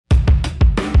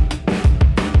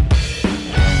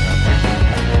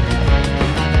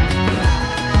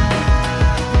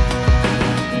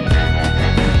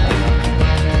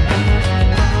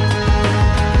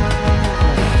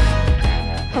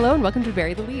and welcome to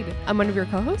Bury the Lead. I'm one of your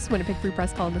co-hosts, Winnipeg Free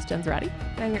Press columnist Jen Zarati.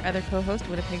 I'm your other co-host,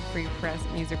 Winnipeg Free Press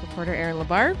music reporter Erin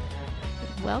Labar.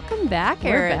 Welcome back,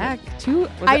 Erin. We're back.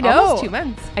 Almost 2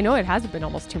 months. I know it has been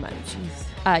almost 2 months.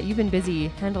 Jeez. You've been busy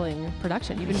handling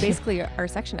production. You've been basically our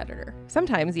section editor.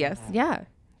 Sometimes, yes. Yeah.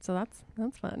 So that's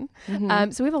fun.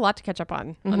 Mm-hmm. So we have a lot to catch up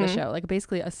on the show, like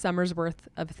basically a summer's worth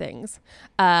of things.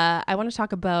 I want to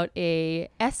talk about a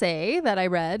essay that I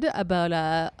read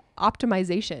about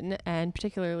optimization, and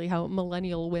particularly how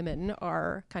millennial women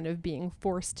are kind of being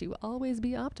forced to always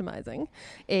be optimizing.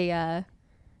 A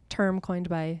term coined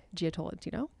by Gia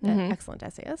Tolentino, an excellent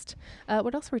essayist.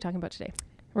 What else are we talking about today?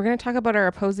 We're going to talk about our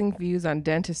opposing views on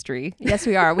dentistry. Yes,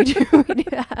 we are. We do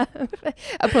have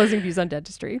opposing views on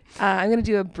dentistry. I'm going to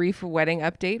do a brief wedding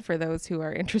update for those who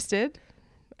are interested.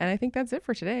 And I think that's it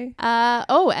for today.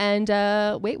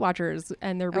 And Weight Watchers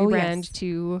and their rebrand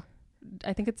to,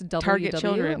 I think it's Target WW,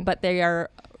 children. but they are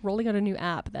rolling out a new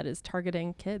app that is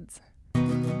targeting kids.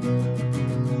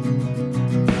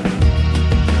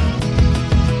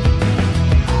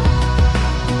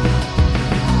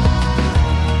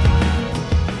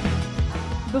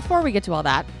 Before we get to all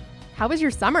that, how was your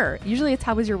summer? Usually it's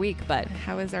how was your week, but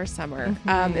how was our summer?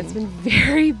 It's been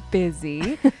very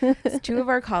busy. Two of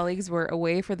our colleagues were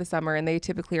away for the summer, and they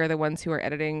typically are the ones who are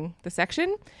editing the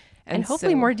section. And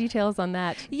hopefully more details on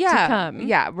that to come.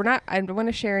 Yeah, I don't want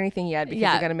to share anything yet because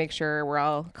I got to make sure we're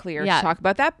all clear to talk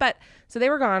about that. But so they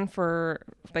were gone for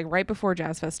like right before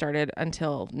Jazz Fest started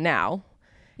until now.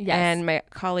 Yes. And my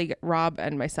colleague Rob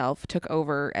and myself took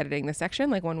over editing the section,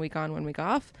 like 1 week on, 1 week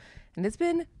off. And it's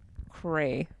been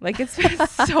cray. Like it's been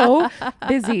so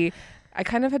busy. I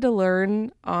kind of had to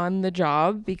learn on the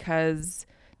job because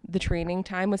the training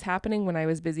time was happening when I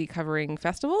was busy covering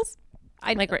festivals.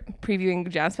 Previewing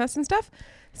Jazz Fest and stuff.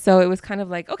 So it was kind of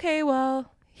like, okay, well,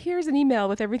 here's an email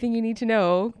with everything you need to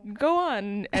know. Go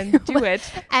on and do it.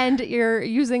 And you're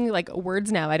using like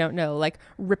words now, I don't know, like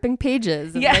ripping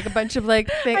pages and like a bunch of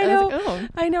like things.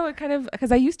 I know it kind of,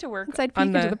 because I used to work inside peek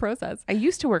into the process. I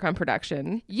used to work on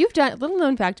production. You've done, little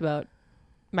known fact about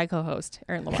my co-host,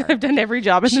 Erin Labar. I've done every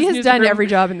job in this newsroom. She has done every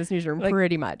job in this newsroom, like,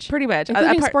 pretty much.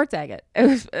 Including sports agate. It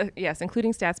was, yes,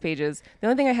 including stats pages. The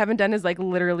only thing I haven't done is like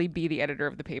literally be the editor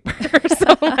of the paper.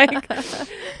 So like,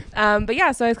 but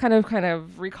yeah, so I was kind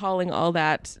of recalling all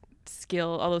that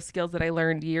skill, all those skills that I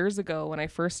learned years ago when I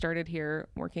first started here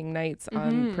working nights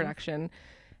on production.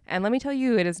 And let me tell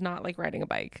you, it is not like riding a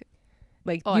bike.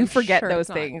 Like you forget those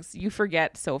things. You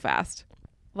forget so fast.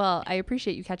 Well, I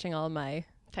appreciate you catching all of my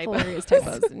hilarious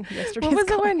typos in yesterday's What was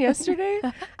the one yesterday?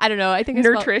 I don't know. I think it's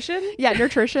nutrition.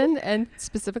 Nutrition, and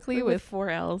specifically with 4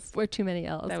 L's. With too many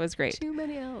L's. That was great. Too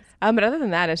many L's. But other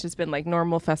than that, it's just been like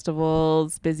normal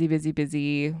festivals,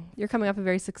 busy. You're coming off a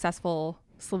very successful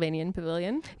Slovenian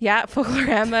pavilion. Yeah,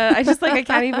 Folklorama. I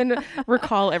can't even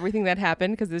recall everything that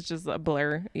happened because it's just a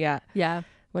blur. Yeah. Yeah.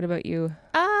 What about you?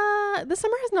 The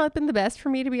summer has not been the best for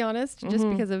me, to be honest, just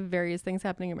because of various things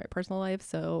happening in my personal life.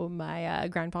 So my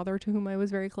grandfather, to whom I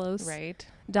was very close,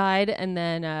 died. And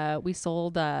then we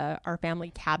sold our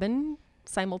family cabin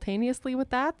simultaneously with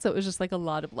that. So it was just like a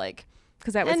lot of like,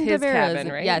 because that was his cabin,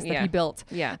 right? Yes, that he built.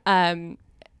 Yeah.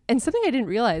 And something I didn't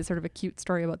realize, sort of a cute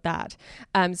story about that.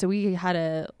 So we had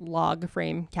a log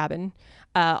frame cabin.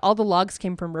 All the logs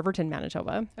came from Riverton,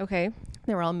 Manitoba. Okay.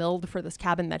 They were all milled for this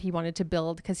cabin that he wanted to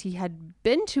build because he had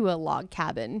been to a log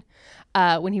cabin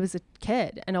when he was a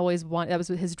kid and always that was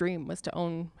his dream, was to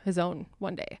own his own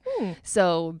one day.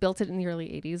 So built it in the early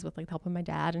 80s with like the help of my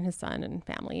dad and his son and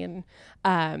family.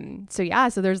 And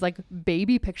so there's like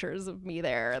baby pictures of me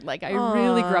there. Like I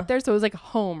really grew up there. So it was like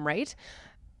home, right?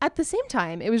 At the same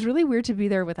time, it was really weird to be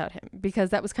there without him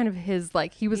because that was kind of his,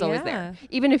 like, he was always there.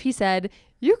 Even if he said,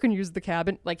 you can use the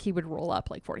cabin, like, he would roll up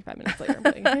like 45 minutes later and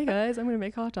be like, hey guys, I'm going to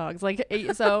make hot dogs. Like,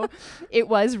 so it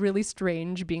was really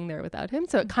strange being there without him.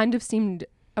 So it kind of seemed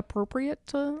appropriate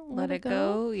to let it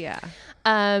go. Yeah.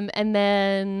 And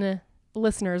then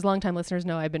longtime listeners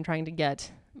know I've been trying to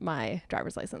get my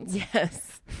driver's license.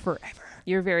 Yes. Forever.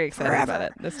 You're very excited about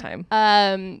it this time.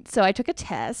 So I took a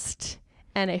test.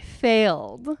 And I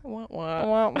failed.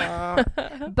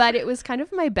 But it was kind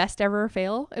of my best ever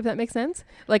fail, if that makes sense.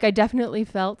 Like I definitely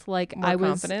felt like I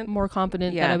was more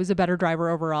confident, that I was a better driver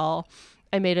overall.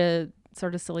 I made a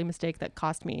sort of silly mistake that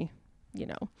cost me,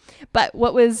 But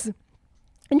what was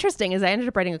interesting is I ended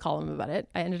up writing a column about it.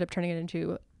 I ended up turning it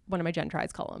into one of my Jen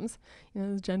Tries columns.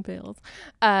 Jen fails.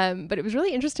 But it was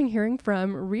really interesting hearing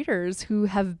from readers who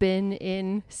have been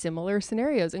in similar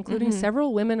scenarios, including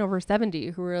several women over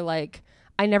 70 who were like,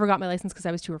 I never got my license because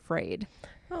I was too afraid.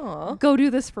 Aww. Go do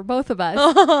this for both of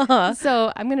us.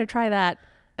 So I'm going to try that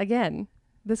again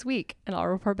this week and I'll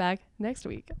report back next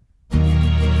week.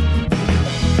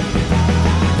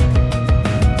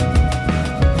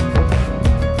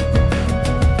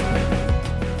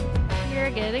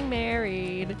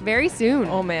 Very soon.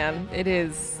 Oh man, it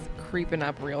is creeping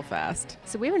up real fast.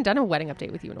 So we haven't done a wedding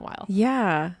update with you in a while.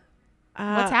 Yeah.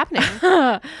 What's happening?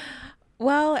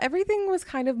 Well, everything was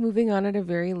kind of moving on at a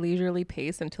very leisurely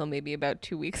pace until maybe about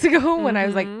 2 weeks ago when I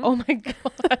was like, oh my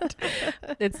God,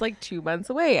 it's like 2 months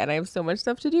away and I have so much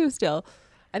stuff to do still.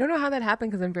 I don't know how that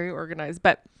happened because I'm very organized,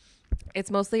 but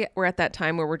it's mostly we're at that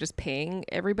time where we're just paying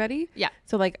everybody. Yeah.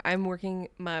 So like I'm working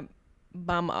my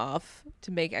bum off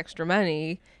to make extra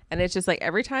money. And it's just like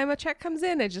every time a check comes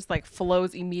in, it just like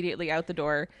flows immediately out the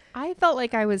door. I felt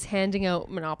like I was handing out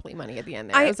Monopoly money at the end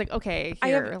there. I was like, okay,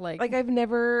 here, I've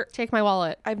never take my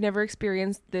wallet. I've never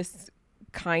experienced this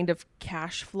kind of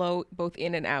cash flow both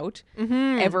in and out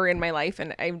ever in my life.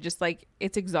 And I'm just like,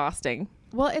 it's exhausting.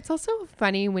 Well, it's also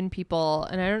funny when people,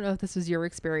 and I don't know if this was your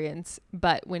experience,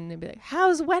 but when they be like,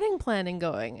 how's wedding planning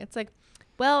going? It's like,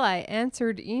 well, I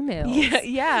answered emails.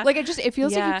 Yeah. Like it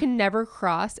feels like you can never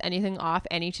cross anything off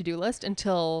any to-do list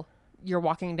until you're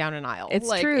walking down an aisle. It's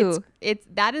like, true.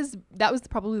 That was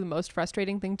probably the most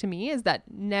frustrating thing to me, is that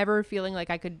never feeling like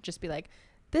I could just be like,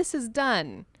 this is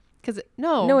done. Because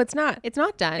no, it's not. It's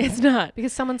not done. It's not,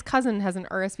 because someone's cousin has an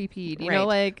RSVP'd. You know,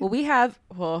 like we have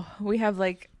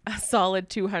like a solid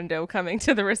 200 coming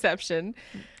to the reception.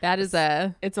 That is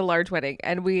it's a large wedding,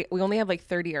 and we only have like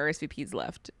 30 RSVPs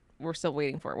left. We're still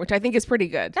waiting for it, which I think is pretty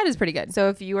good. That is pretty good. So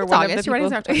if you are one of the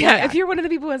people, if you're one of the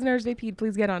people who has an RSVP,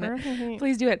 please get on it.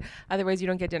 Please do it. Otherwise, you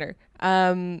don't get dinner.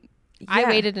 I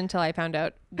waited until I found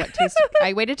out what taste.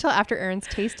 I waited till after Erin's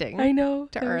tasting. I know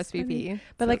to RSVP.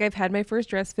 But like I've had my first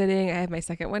dress fitting. I have my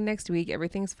second one next week.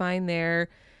 Everything's fine there.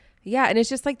 Yeah, and it's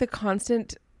just like the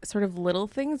constant sort of little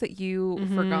things that you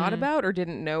forgot about or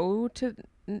didn't know to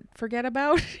forget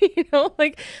about. You know,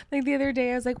 like the other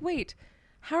day I was like, wait.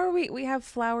 How are we have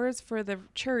flowers for the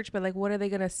church, but like, what are they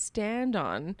going to stand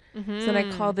on? So then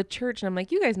I called the church and I'm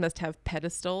like, you guys must have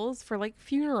pedestals for like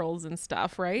funerals and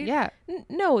stuff, right? Yeah.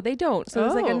 No, they don't. So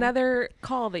there's like another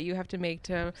call that you have to make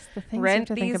to rent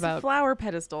these flower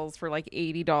pedestals for like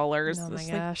 $80. Oh my gosh.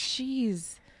 Like,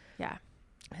 jeez. Yeah.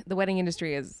 The wedding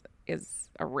industry is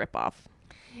a ripoff.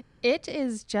 It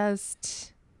is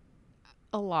just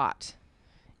a lot.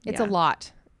 It's a Yeah.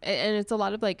 lot. And it's a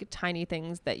lot of like tiny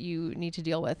things that you need to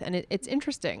deal with. And it's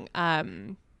interesting.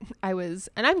 And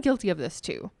I'm guilty of this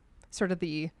too. Sort of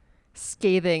the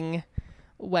scathing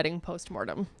wedding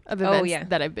postmortem of events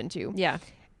that I've been to. Yeah.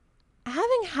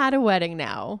 Having had a wedding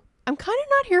now, I'm kind of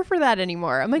not here for that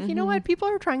anymore. I'm like, you know what? People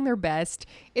are trying their best.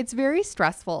 It's very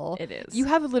stressful. It is. You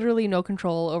have literally no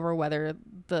control over whether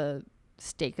the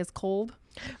steak is cold.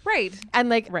 Right. And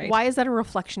like, why is that a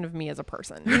reflection of me as a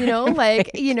person? You know,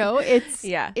 like, you know, it's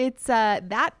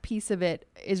that piece of it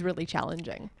is really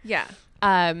challenging. Yeah.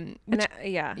 Like, and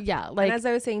as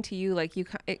I was saying to you, like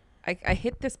I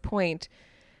hit this point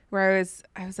where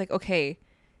I was like, okay,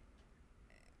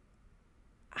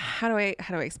 how do I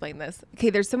explain this? Okay.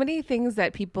 There's so many things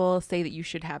that people say that you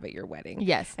should have at your wedding.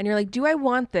 Yes. And you're like, do I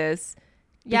want this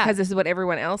because this is what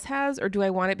everyone else has, or do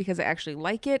I want it because I actually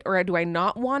like it, or do I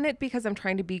not want it because I'm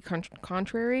trying to be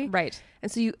contrary? Right.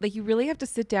 And so you really have to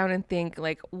sit down and think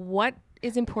like, what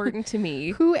is important to me?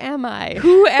 Who am I?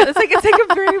 It's like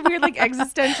a very weird like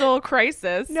existential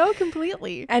crisis. No,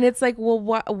 completely. And it's like, well,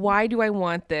 why do I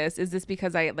want this? Is this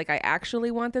because I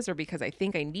actually want this, or because I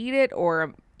think I need it,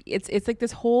 or it's like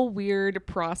this whole weird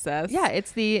process. Yeah,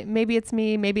 it's maybe it's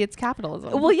me, maybe it's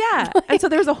capitalism. Well, yeah. And so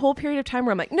there was a whole period of time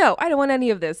where I'm like, no, I don't want any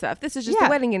of this stuff. This is just the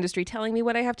wedding industry telling me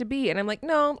what I have to be. And I'm like,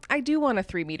 no, I do want a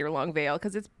 3-meter long veil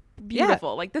because it's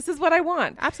beautiful. Like, this is what I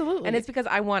want. Absolutely. And it's because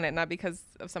I want it, not because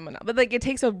of someone else. But like, it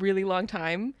takes a really long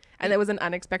time. And that was an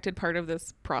unexpected part of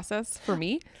this process for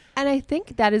me. And I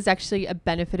think that is actually a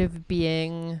benefit of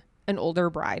being an older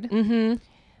bride. Mm-hmm.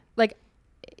 Like,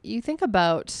 you think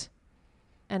about,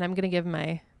 and I'm going to give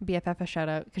my BFF a shout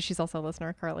out because she's also a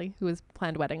listener, Carly, who has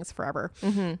planned weddings forever.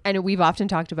 Mm-hmm. And we've often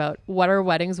talked about what our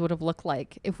weddings would have looked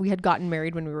like if we had gotten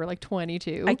married when we were like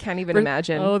 22. I can't even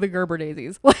imagine. Oh, the Gerber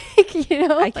daisies. Like, you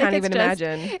know, I can't even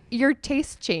imagine. Your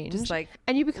tastes change. Just like,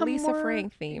 and you become Lisa more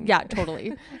Frank theme. Yeah,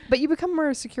 totally. But you become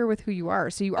more secure with who you are.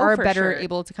 So you are better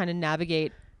able to kind of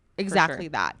navigate exactly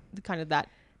that, kind of that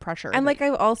pressure. And like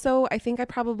I think I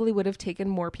probably would have taken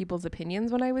more people's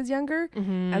opinions when I was younger.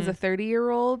 Mm-hmm. As a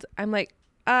 30-year-old, I'm like,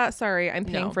 sorry, I'm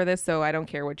paying for this, so I don't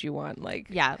care what you want. Like,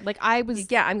 yeah, like I was,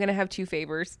 I'm gonna have 2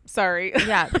 favors. Sorry.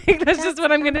 Yeah. Like, that's just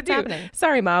what I'm gonna do. Happening.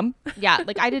 Sorry, Mom. Yeah,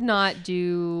 like I did not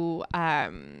do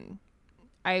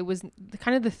I was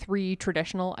kind of the 3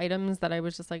 traditional items that I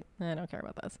was just like, I don't care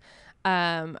about this.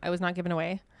 I was not given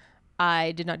away.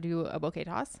 I did not do a bouquet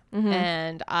toss. Mm-hmm.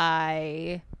 And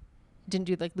I didn't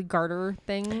do like the garter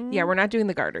thing. Yeah, we're not doing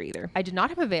the garter either. I did not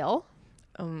have a veil.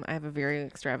 I have a very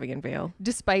extravagant veil.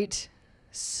 Despite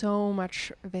so much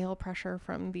veil pressure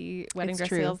from the wedding dress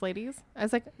true. sales ladies. I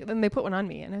was like, then they put one on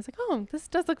me and I was like, oh, this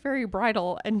does look very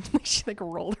bridal. And she like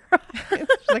rolled her eyes.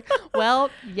 She's like, well,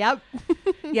 yep.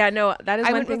 Yeah, no, that is I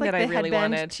one went thing with, like, that I the really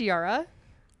headband wanted. tiara.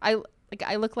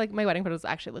 I look like my wedding photos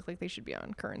actually look like they should be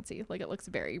on Currency. Like it looks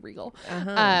very regal.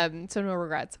 So no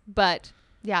regrets. But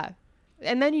yeah.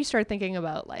 And then you start thinking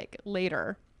about like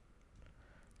later,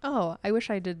 oh, I wish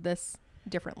I did this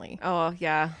differently. Oh,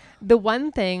 yeah. The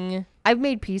one thing I've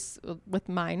made peace with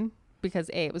mine because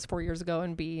A, it was 4 years ago,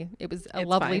 and B, it was a It's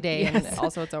lovely fine. day, Yes. and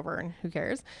also it's over and who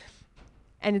cares.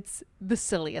 And it's the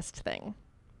silliest thing.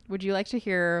 Would you like to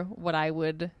hear what I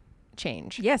would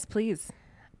change? Yes, please.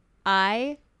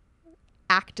 I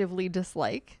actively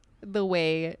dislike the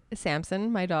way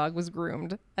Samson, my dog, was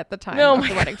groomed at the time Oh of my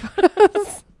the wedding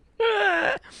photos.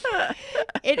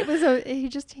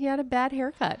 He had a bad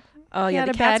haircut. Oh, He yeah, had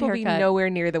the a cats bad will be haircut. nowhere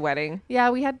near the wedding. Yeah,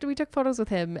 we took photos with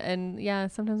him, and yeah,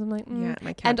 sometimes I'm like, Yeah,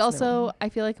 my cats and know. also I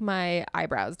feel like my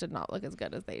eyebrows did not look as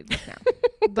good as they look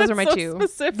now. Those are my so two.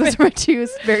 specific. Those are my two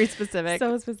very specific,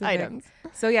 So specific. items.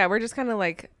 So yeah, we're just kind of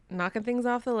like knocking things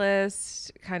off the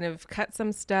list, kind of cut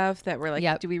some stuff that we're like,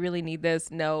 Yep. do we really need this?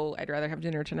 No, I'd rather have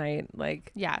dinner tonight.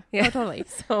 Like, Yeah, Yeah. Oh, totally.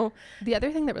 so The other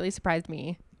thing that really surprised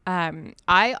me,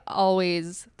 I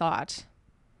always thought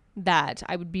that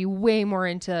I would be way more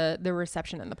into the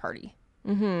reception and the party.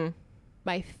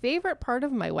 My favorite part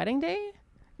of my wedding day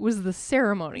was the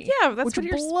ceremony. Yeah, that's which what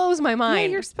you're blows my mind. yeah,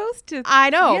 you're supposed to. I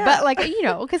know, Yeah. but like,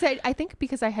 because I think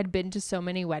because I had been to so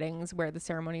many weddings where the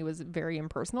ceremony was very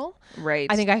impersonal, Right.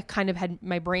 I think I kind of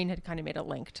my brain had kind of made a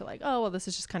link to like, oh, well, this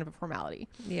is just kind of a formality.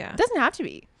 Yeah. It doesn't have to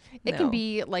be. It can No.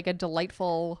 be like a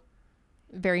delightful,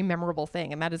 very memorable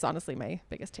thing. And that is honestly my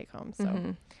biggest take home.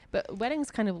 So, but weddings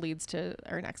kind of leads to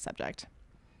our next subject.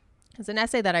 It's an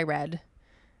essay that I read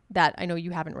that I know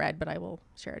you haven't read, but I will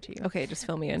share it to you. Okay, just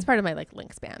fill me in. It's part of my like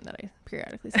link spam that I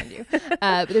periodically send you.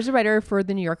 But there's a writer for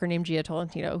the New Yorker named Gia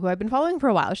Tolentino who I've been following for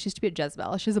a while. She used to be at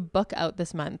Jezebel. She has a book out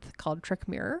this month called Trick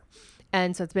Mirror.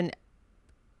 And so it's been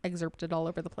excerpted all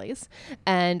over the place.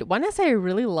 And one essay I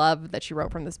really love that she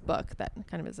wrote from this book that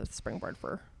kind of is a springboard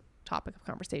for topic of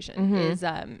conversation is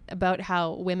about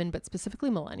how women, but specifically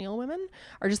millennial women,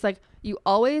 are just like, you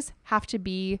always have to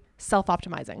be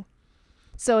self-optimizing.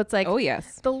 So it's like, Oh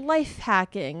yes. the life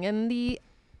hacking and the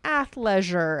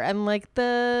athleisure and like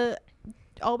the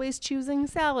always choosing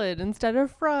salad instead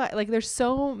of fry. Like there's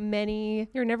so many.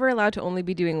 You're never allowed to only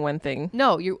be doing one thing.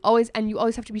 No, you always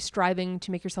have to be striving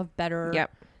to make yourself better,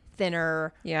 Yep.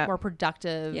 thinner, Yep. more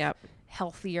productive, Yep.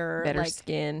 healthier, Better like,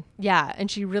 skin. yeah.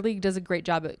 And she really does a great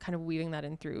job at kind of weaving that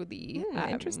in through the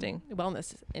Interesting.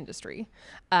 wellness industry,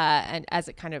 and as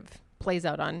it kind of plays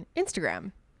out on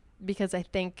Instagram, because I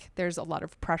think there's a lot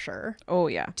of pressure Oh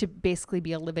yeah. to basically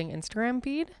be a living Instagram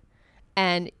feed.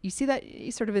 And you see that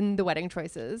sort of in the wedding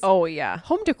choices. Oh yeah.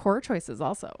 Home decor choices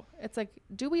also. It's like,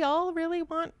 do we all really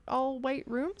want all white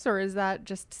rooms, or is that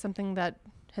just something that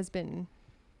has been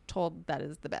told that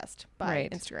is the best by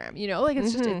Right. Instagram? You know, like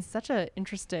it's just, it's such an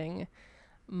interesting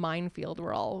minefield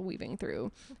we're all weaving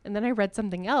through. And then I read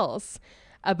something else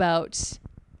about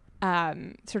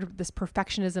sort of this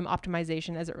perfectionism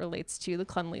optimization as it relates to the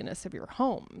cleanliness of your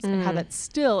homes and how that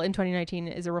still in 2019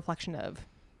 is a reflection of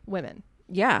women.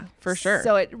 Yeah, for sure.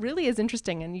 So it really is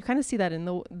interesting. And you kind of see that in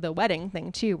the wedding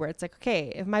thing too, where it's like,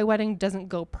 okay, if my wedding doesn't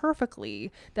go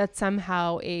perfectly, that's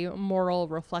somehow a moral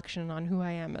reflection on who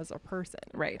I am as a person.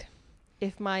 Right.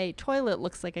 If my toilet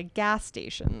looks like a gas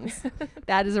station's,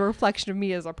 that is a reflection of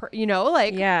me as a person, you know,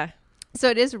 like, Yeah. so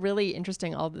it is really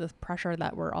interesting, all the pressure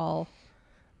that we're all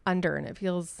under, and it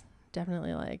feels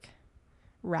definitely like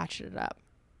ratcheted up.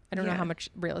 I don't know Yeah. how much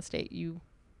real estate you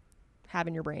have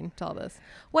in your brain to all this.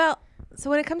 Well, so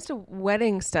when it comes to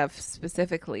wedding stuff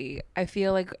specifically, I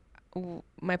feel like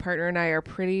my partner and I are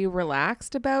pretty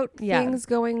relaxed about things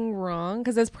going wrong,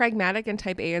 because as pragmatic and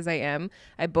type A as I am,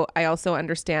 I also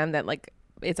understand that like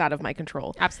it's out of my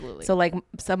control. Absolutely. So like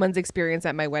someone's experience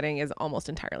at my wedding is almost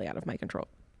entirely out of my control.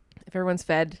 If everyone's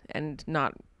fed and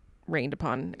not rained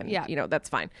upon, and you know, that's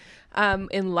fine.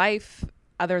 In life,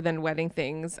 other than wedding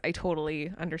things, I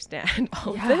totally understand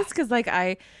all of this, because like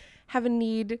I have a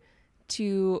need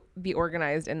to be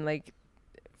organized, and like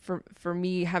for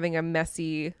me, having a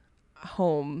messy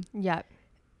home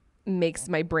makes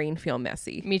my brain feel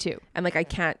messy. Me too. And like I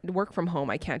can't work from home.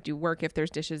 I can't do work if there's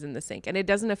dishes in the sink. And it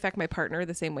doesn't affect my partner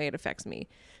the same way it affects me.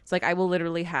 It's like I will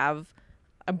literally have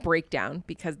a breakdown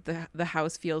because the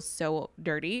house feels so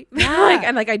dirty.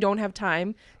 And I don't have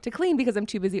time to clean because I'm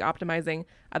too busy optimizing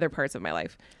other parts of my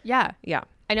life. Yeah. Yeah.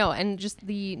 I know. And just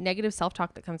the negative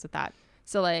self-talk that comes with that.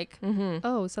 So like,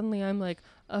 oh, suddenly I'm like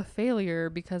a failure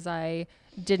because I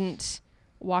didn't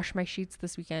wash my sheets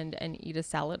this weekend and eat a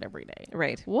salad every day.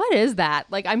 Right. What is that?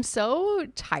 Like, I'm so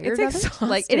tired of exhausting.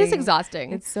 it. Like, it is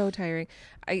exhausting. It's so tiring.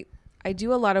 I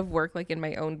do a lot of work like in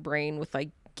my own brain with like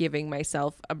giving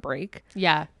myself a break.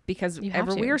 Yeah. Because You have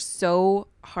we to. are so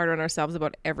hard on ourselves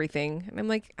about everything. And I'm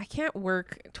like, I can't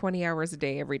work 20 hours a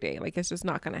day every day. Like, it's just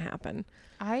not going to happen.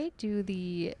 I do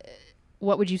the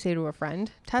what would you say to a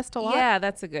friend test a lot. Yeah,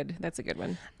 that's a good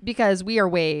one. Because we are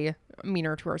way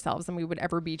meaner to ourselves than we would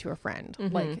ever be to a friend.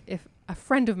 Like, if a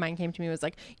friend of mine came to me and was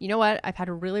like, you know what, I've had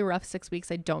a really rough 6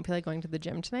 weeks, I don't feel like going to the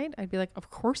gym tonight, I'd be like,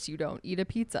 of course you don't, eat a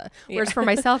pizza. Whereas for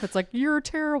myself, it's like, you're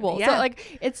terrible. So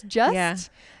like, it's just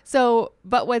so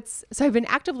I've been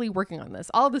actively working on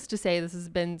this. All this to say, this has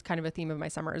been kind of a theme of my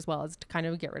summer as well, as to kind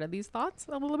of get rid of these thoughts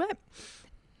a little bit.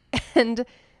 And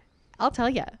I'll tell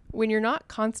you, when you're not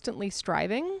constantly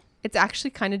striving, it's actually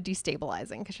kind of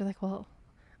destabilizing, because you're like, well,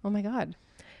 oh my God,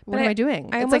 what am I doing?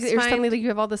 It's like you're suddenly like, you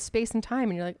have all this space and time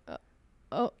and you're like,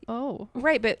 oh.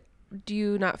 Right. But do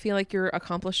you not feel like you're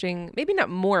accomplishing, maybe not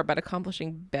more, but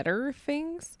accomplishing better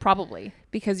things? Probably.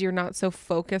 Because you're not so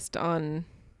focused on,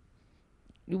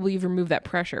 well, you've removed that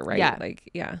pressure, right? Yeah. Like,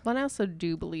 yeah. Well, and I also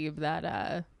do believe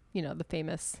that, the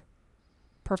famous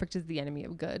perfect is the enemy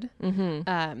of good.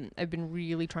 I've been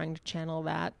really trying to channel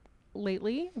that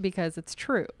lately, because it's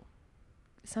true.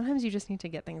 Sometimes you just need to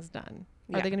get things done.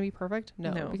 Are they going to be perfect?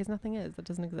 No, because nothing is. That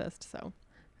doesn't exist. So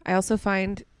I also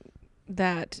find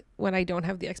that when I don't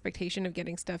have the expectation of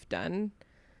getting stuff done,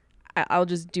 I'll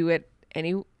just do it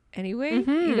anyway.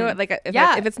 You know, like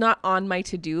if it's not on my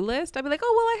to-do list, I'd be like,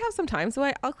 oh, well, I have some time, so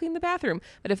I'll clean the bathroom.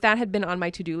 But if that had been on my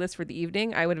to-do list for the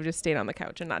evening, I would have just stayed on the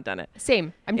couch and not done it.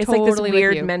 Same. It's totally like this with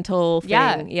weird you. mental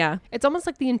thing. Yeah. It's almost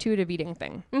like the intuitive eating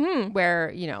thing, where,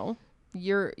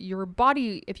 your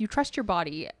body, if you trust your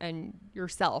body and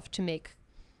yourself to make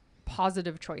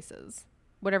positive choices,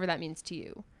 whatever that means to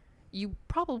you, you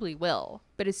probably will.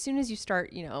 But as soon as you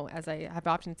start, as I have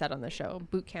often said on the show,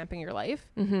 boot camping your life,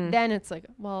 then it's like,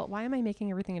 well, why am I making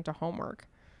everything into homework?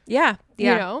 Yeah.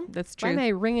 That's true. Why am I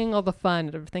wringing all the fun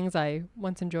out of things I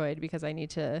once enjoyed because I need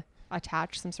to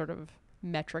attach some sort of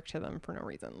metric to them for no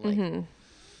reason? Like,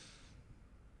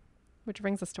 which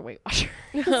brings us to Weight Watchers.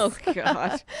 Oh,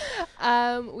 God.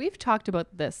 We've talked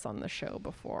about this on the show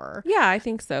before. Yeah, I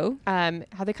think so.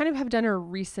 How they kind of have done a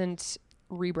recent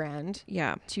rebrand.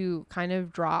 Yeah. To kind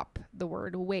of drop the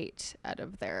word weight out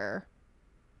of their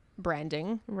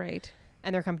branding. Right.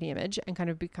 And their company image, and kind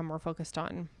of become more focused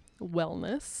on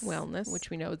wellness. Which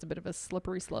we know is a bit of a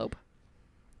slippery slope.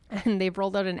 And they've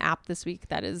rolled out an app this week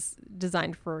that is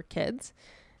designed for kids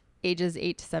ages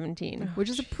 8 to 17, which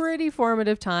is a pretty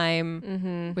formative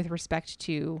time with respect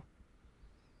to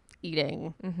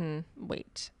eating,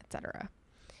 weight, etc.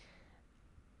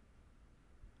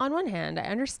 On one hand, I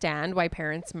understand why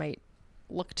parents might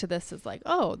look to this as like,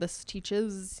 oh, this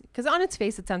teaches, because on its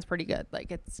face, it sounds pretty good.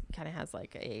 Like, it's kind of has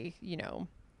like a,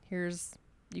 here's,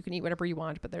 you can eat whatever you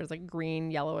want, but there's like green,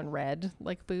 yellow, and red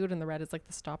like food. And the red is like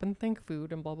the stop and think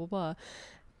food and blah, blah, blah.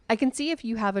 I can see if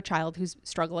you have a child who's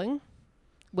struggling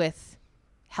with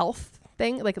health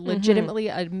thing, like legitimately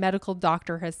a medical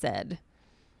doctor has said,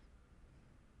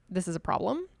 this is a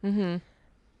problem.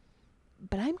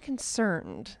 But I'm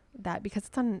concerned that because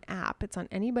it's on an app, it's on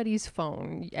anybody's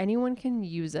phone, anyone can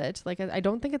use it. Like, I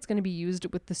don't think it's going to be used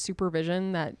with the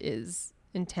supervision that is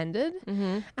intended.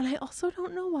 And I also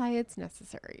don't know why it's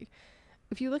necessary.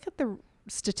 If you look at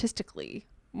statistically,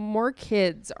 more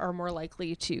kids are more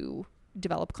likely to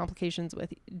develop complications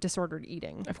with disordered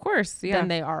eating. Of course. Yeah. Than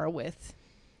they are with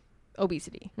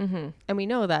obesity. And we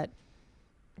know that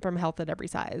from health at every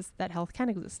size, that health can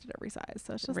exist at every size.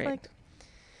 So it's just like,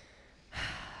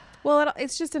 well,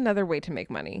 it's just another way to make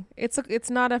money. It's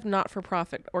not a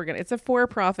not-for-profit organ. It's a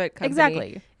for-profit company.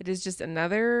 Exactly. It is just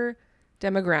another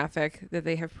demographic that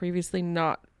they have previously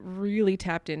not really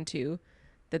tapped into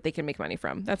that they can make money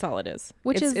from. That's all it is.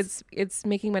 It's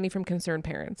making money from concerned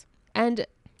parents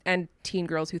and teen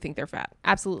girls who think they're fat.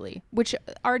 Absolutely. Which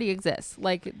already exists.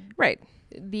 Like, right.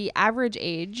 The average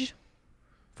age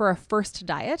for a first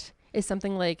diet is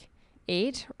something like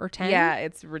 8 or 10. Yeah,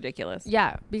 it's ridiculous.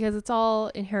 Yeah, because it's all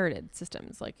inherited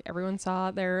systems. Like, everyone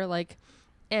saw their like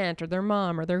aunt or their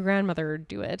mom or their grandmother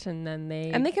do it, and then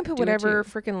they can put whatever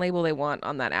freaking label they want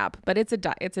on that app. But it's a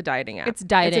dieting app. It's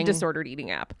dieting. It's a disordered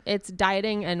eating app. It's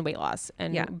dieting and weight loss,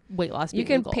 and weight loss. You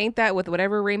can legal. paint that with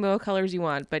whatever rainbow colors you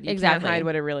want, but you can't hide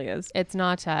what it really is. It's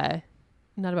not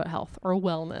about health or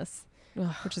wellness,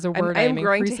 which is a word I'm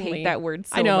growing to hate that word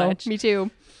so much. I know, me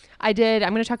too. I'm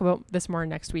going to talk about this more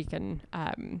next week, and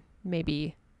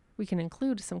maybe we can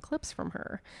include some clips from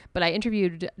her. But I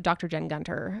interviewed Dr. Jen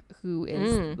Gunter, who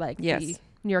is the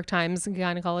New York Times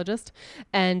gynecologist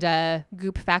and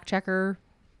Goop fact checker,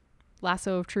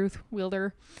 lasso of truth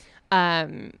wielder.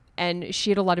 And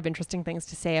she had a lot of interesting things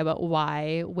to say about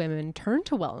why women turn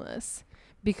to wellness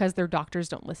because their doctors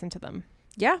don't listen to them.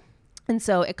 Yeah. And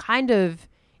so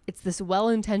it's this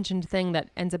well-intentioned thing that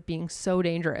ends up being so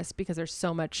dangerous because there's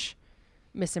so much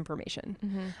misinformation.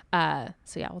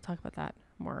 So yeah, we'll talk about that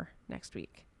more next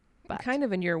week. But kind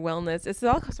of in your wellness, it's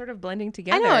all sort of blending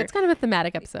together. I know, it's kind of a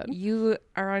thematic episode. You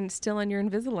are still on your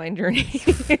Invisalign journey.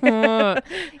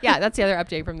 Yeah, that's the other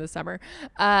update from this summer.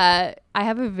 I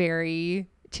have a very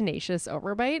tenacious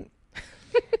overbite.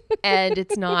 And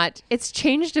it's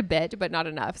changed a bit, but not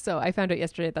enough. So I found out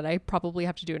yesterday that I probably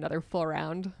have to do another full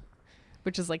round,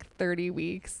 which is like 30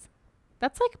 weeks.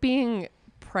 That's like being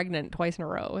pregnant twice in a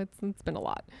row. It's been a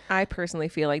lot. I personally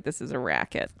feel like this is a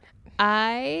racket.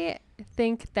 I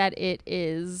think that it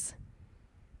is.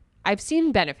 I've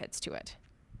seen benefits to it.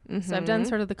 So I've done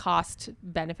sort of the cost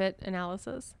benefit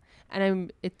analysis,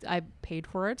 and I paid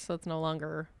for it. So I'm no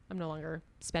longer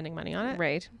spending money on it.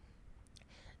 Right.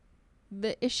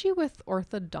 The issue with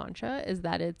orthodontia is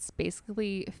that it's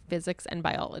basically physics and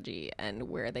biology, and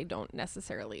where they don't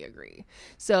necessarily agree.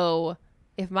 So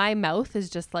if my mouth is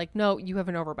just like, no, you have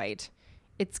an overbite,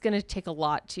 it's going to take a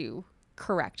lot to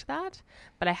correct that.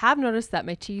 But I have noticed that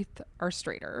my teeth are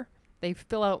straighter. They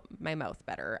fill out my mouth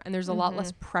better, and there's a lot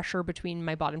less pressure between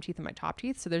my bottom teeth and my top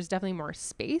teeth. So there's definitely more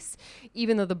space,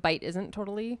 even though the bite isn't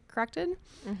totally corrected.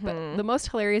 But the most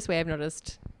hilarious way I've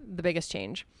noticed the biggest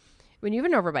change, when you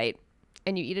have an overbite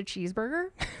and you eat a cheeseburger,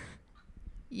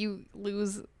 you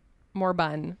lose more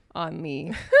bun on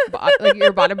the like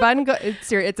your bottom bun.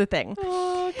 It's a thing.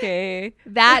 Okay.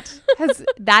 That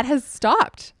has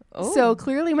stopped. Oh. So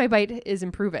clearly my bite is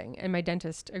improving, and my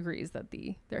dentist agrees that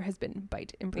there has been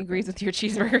bite improvement. Agrees with your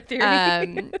cheeseburger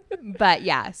theory. But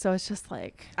yeah, so it's just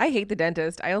like, I hate the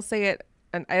dentist. I'll say it.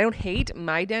 And I don't hate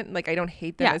my like I don't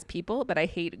hate them as people, but I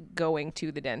hate going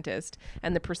to the dentist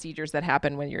and the procedures that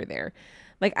happen when you're there.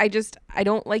 Like I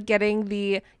don't like getting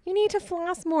the you need to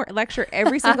floss more lecture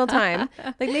every single time.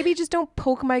 Like maybe just don't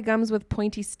poke my gums with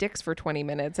pointy sticks for 20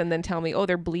 minutes and then tell me, oh,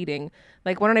 they're bleeding.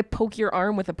 Like why don't I poke your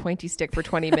arm with a pointy stick for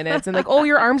 20 minutes and like, oh,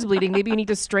 your arm's bleeding. Maybe you need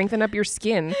to strengthen up your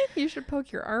skin. You should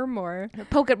poke your arm more.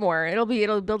 Poke it more. It'll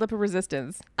build up a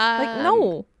resistance. Like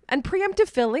no. And preemptive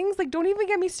fillings, like don't even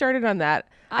get me started on that.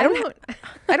 I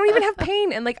don't even have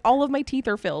pain, and like all of my teeth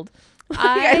are filled.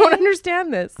 I don't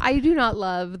understand this. I do not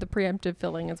love the preemptive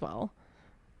filling as well.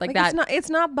 Like that. It's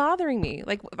not bothering me.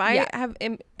 Like if I am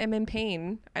in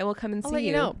pain, I will come and see let you.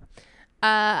 you know.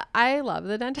 I love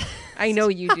the dentist. I know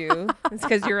you do. It's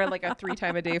because you're like a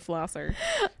 3-time-a-day flosser.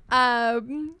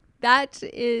 That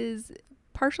is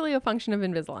partially a function of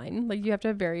Invisalign. Like you have to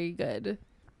have very good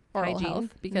oral hygiene.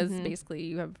 Health because basically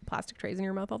you have plastic trays in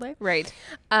your mouth all day. Right.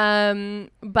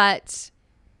 But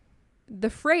the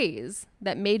phrase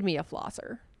that made me a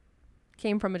flosser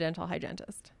came from a dental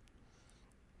hygienist.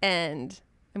 And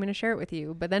I'm going to share it with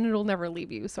you, but then it'll never leave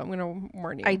you. So I'm going to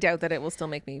warn you. I doubt that it will still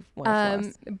make me want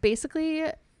to floss. Basically,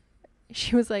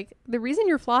 she was like, the reason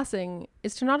you're flossing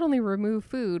is to not only remove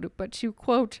food, but to,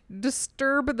 quote,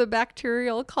 disturb the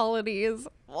bacterial colonies.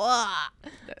 So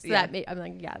I'm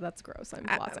like, yeah, that's gross. I'm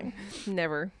flossing.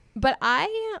 Never. But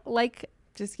I like...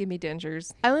 Just give me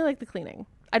dentures. I only like the cleaning.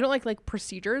 I don't like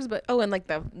procedures, but... Oh, and like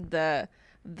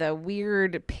the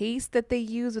weird paste that they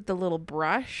use with the little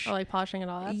brush. I like polishing it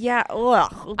all up. Yeah.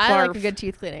 Ugh, I like a good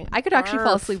teeth cleaning. I could actually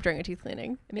fall asleep during a teeth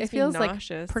cleaning. It feels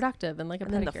nauseous. Like productive and like a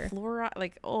pedicure. And then the fluoride,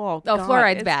 like, God,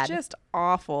 fluoride's bad. It's just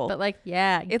awful. But like,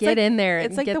 yeah, it's get like, in there and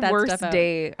it's like get the that worst stuff out.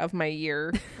 day of my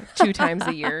year, 2 times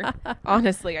a year.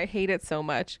 Honestly, I hate it so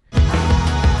much.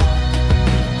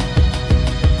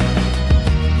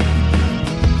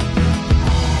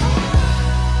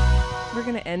 We're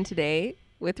going to end today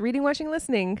with reading, watching,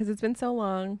 listening because it's been so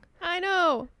long. I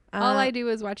know. All I do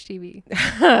is watch TV.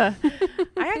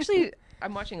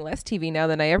 I'm watching less TV now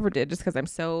than I ever did just because I'm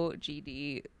so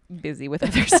GD busy with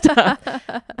other stuff.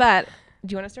 But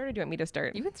do you want to start or do you want me to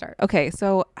start? You can start. Okay.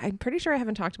 So I'm pretty sure I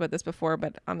haven't talked about this before,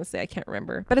 but honestly, I can't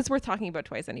remember. But it's worth talking about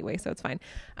twice anyway, so it's fine.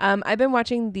 I've been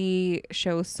watching the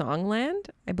show Songland.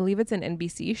 I believe it's an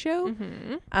NBC show.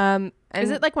 Mm-hmm.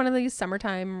 Is it like one of these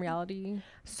summertime reality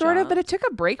sort jobs? of, but it took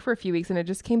a break for a few weeks and it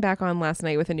just came back on last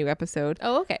night with a new episode.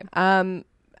 Oh, okay.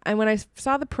 And when I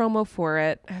saw the promo for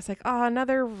it, I was like, oh,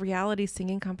 another reality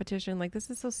singing competition. Like, this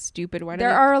is so stupid. Why? There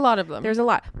are a lot of them. There's a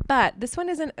lot. But this one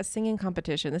isn't a singing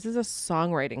competition. This is a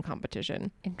songwriting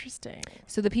competition. Interesting.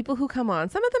 So the people who come on,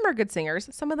 some of them are good singers,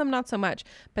 some of them not so much,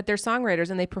 but they're songwriters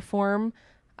and they perform,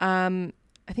 I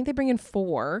I think they bring in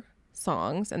 4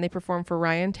 songs, and they perform for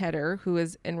Ryan Tedder, who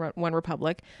is in One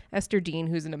Republic, Esther Dean,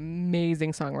 who's an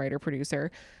amazing songwriter,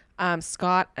 producer,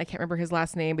 Scott, I can't remember his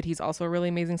last name, but he's also a really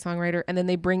amazing songwriter. And then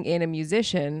they bring in a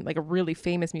musician, like a really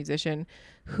famous musician,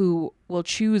 who will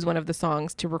choose one of the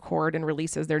songs to record and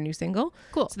release as their new single.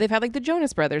 Cool. So they've had like the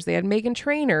Jonas Brothers, they had Meghan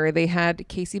Trainor, they had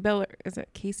Kelsey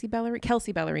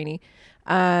Ballerini.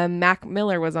 Mac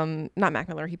Miller was on, not Mac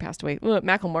Miller, he passed away.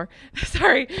 Macklemore.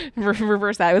 Sorry,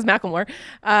 reverse that. It was Macklemore.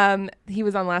 He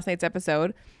was on last night's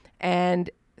episode.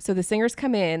 And so the singers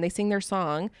come in, they sing their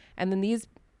song, and then these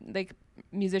like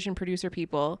musician producer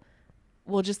people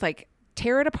will just like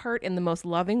tear it apart in the most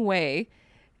loving way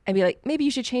and be like, maybe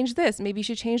you should change this, maybe you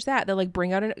should change that. They'll like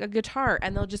bring out a guitar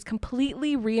and they'll just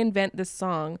completely reinvent this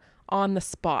song on the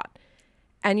spot.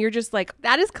 And you're just like,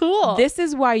 that is cool. This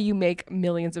is why you make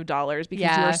millions of dollars,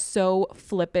 because you're so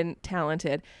flippin'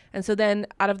 talented. And so then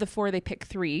out of the 4, they pick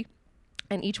 3,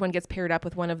 and each one gets paired up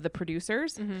with one of the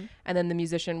producers. And then the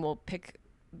musician will pick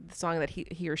the song that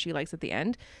he or she likes at the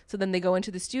end. So then they go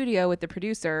into the studio with the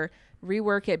producer,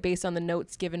 rework it based on the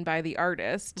notes given by the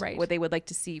artist, right, what they would like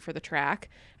to see for the track.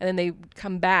 And then they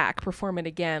come back, perform it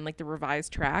again, like the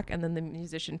revised track. And then the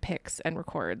musician picks and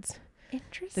records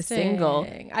the single.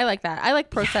 I like that. I like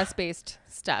process-based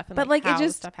stuff. And but like how it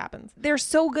just stuff happens. They're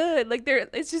so good. Like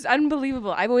it's just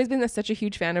unbelievable. I've always been such a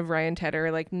huge fan of Ryan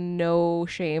Tedder. Like no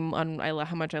shame on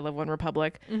how much I love One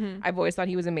Republic. I've always thought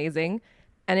he was amazing.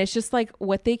 And it's just like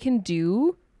what they can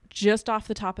do just off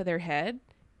the top of their head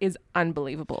is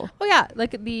unbelievable. Oh yeah,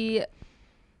 like the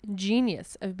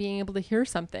genius of being able to hear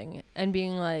something and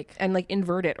being like, and like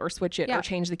invert it or switch it or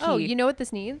change the key. Oh, you know what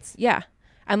this needs? Yeah.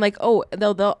 And like,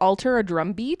 they'll alter a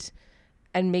drum beat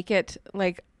and make it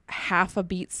like half a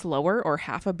beat slower or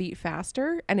half a beat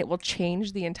faster, and it will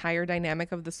change the entire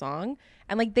dynamic of the song.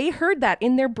 And like they heard that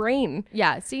in their brain.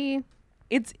 Yeah, see,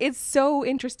 it's so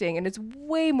interesting, and it's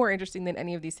way more interesting than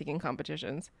any of these singing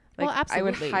competitions. Like, well,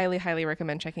 absolutely. I would highly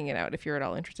recommend checking it out if you're at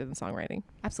all interested in songwriting.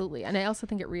 Absolutely. And I also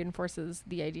think it reinforces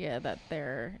the idea that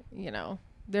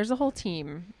there's a whole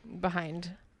team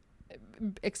behind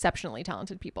exceptionally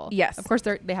talented people. Yes. Of course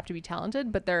they have to be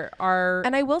talented, but there are,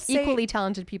 and I will say, equally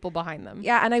talented people behind them.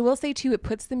 Yeah, and I will say too, it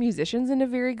puts the musicians in a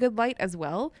very good light as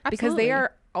well. Absolutely. Because they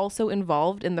are also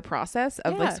involved in the process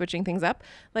of like switching things up.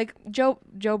 Like Joe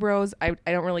Bros, I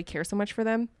don't really care so much for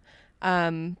them.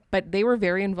 But they were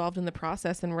very involved in the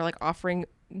process and were like offering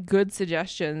good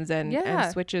suggestions and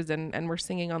switches and we're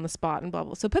singing on the spot and blah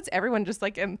blah. So it puts everyone just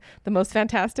like in the most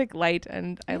fantastic light,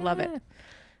 and I love it.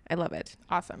 I love it.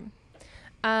 Awesome.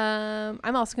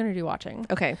 I'm also going to do watching.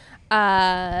 Okay.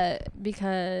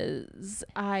 Because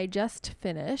I just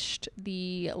finished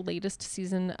the latest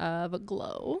season of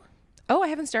Glow. Oh, I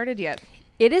haven't started yet.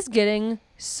 It is getting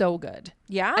so good.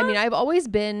 Yeah? I mean, I've always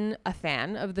been a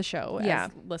fan of the show, as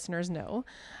listeners know.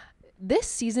 This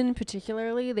season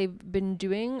particularly, they've been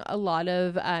doing a lot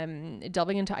of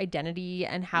delving into identity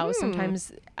and how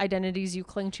sometimes identities you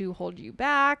cling to hold you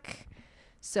back.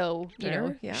 So,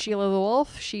 Sheila the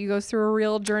Wolf, she goes through a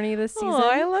real journey this season. Oh,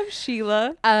 I love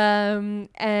Sheila.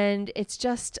 And it's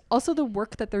just also the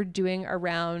work that they're doing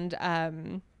around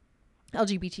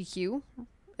LGBTQ,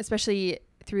 especially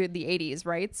through the 80s,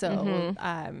 right? So,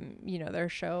 their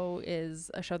show is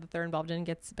a show that they're involved in,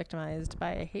 gets victimized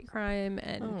by a hate crime,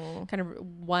 and kind of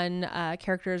one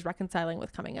character is reconciling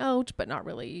with coming out, but not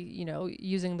really,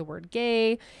 using the word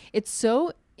gay. It's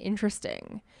so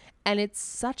interesting. And it's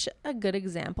such a good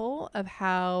example of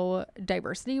how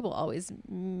diversity will always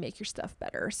make your stuff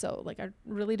better. So like a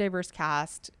really diverse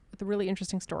cast with really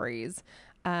interesting stories.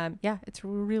 It's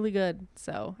really good.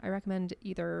 So I recommend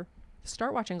either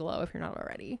start watching Glow if you're not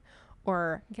already,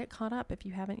 or get caught up if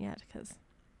you haven't yet, because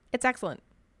it's excellent.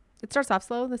 It starts off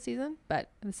slow this season, but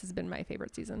this has been my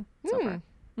favorite season so far.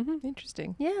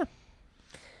 Interesting. Yeah.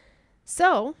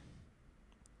 So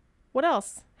what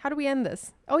else? How do we end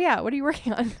this? Oh yeah. What are you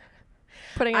working on?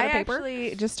 Putting on a paper? I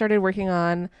actually just started working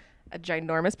on a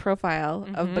ginormous profile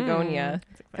of Begonia,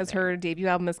 because her debut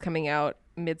album is coming out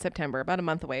mid-September, about a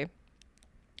month away.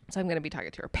 So I'm going to be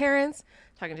talking to her parents,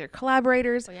 talking to her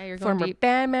collaborators, former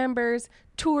band members,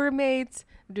 tour mates.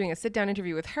 I'm doing a sit-down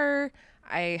interview with her.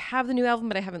 I have the new album,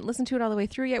 but I haven't listened to it all the way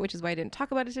through yet, which is why I didn't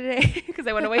talk about it today, because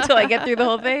I want to wait till I get through the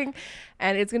whole thing.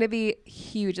 And it's going to be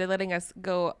huge. They're letting us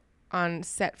go on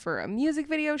set for a music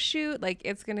video shoot. Like,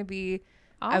 it's going to be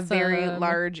awesome. A very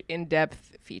large,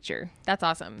 in-depth feature. That's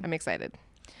awesome. I'm excited.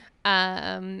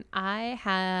 I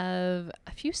have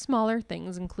a few smaller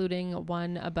things, including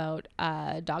one about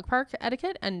dog park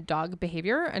etiquette and dog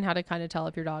behavior, and how to kind of tell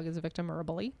if your dog is a victim or a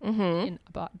bully in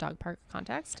a dog park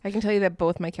context. I can tell you that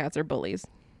both my cats are bullies.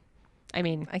 I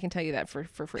mean, I can tell you that for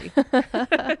free.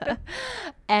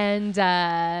 and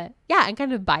and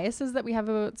kind of biases that we have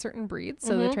about certain breeds.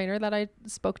 So the trainer that I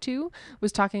spoke to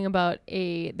was talking about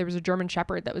there was a German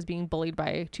Shepherd that was being bullied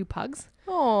by 2 pugs,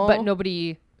 but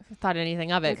nobody thought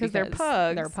anything of it because they're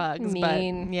pugs. They're pugs. Mean,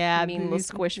 but yeah, mean little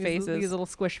squish faces. These little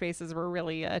squish faces were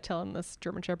really telling this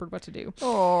German Shepherd what to do.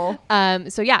 Oh.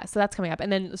 So that's coming up.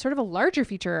 And then sort of a larger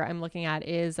feature I'm looking at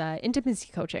is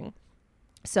intimacy coaching.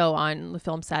 So on the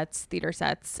film sets, theater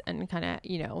sets, and kind of,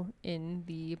 in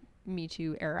the Me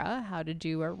Too era, how to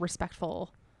do a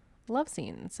respectful love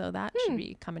scene. So that should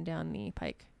be coming down the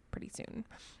pike pretty soon.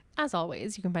 As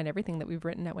always, you can find everything that we've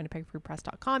written at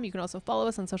winnipegfreepress.com. You can also follow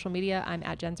us on social media. I'm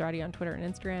at Jen Zarati on Twitter and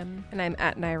Instagram. And I'm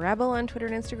at Nyrabel on Twitter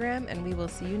and Instagram. And we will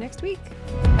see you next week.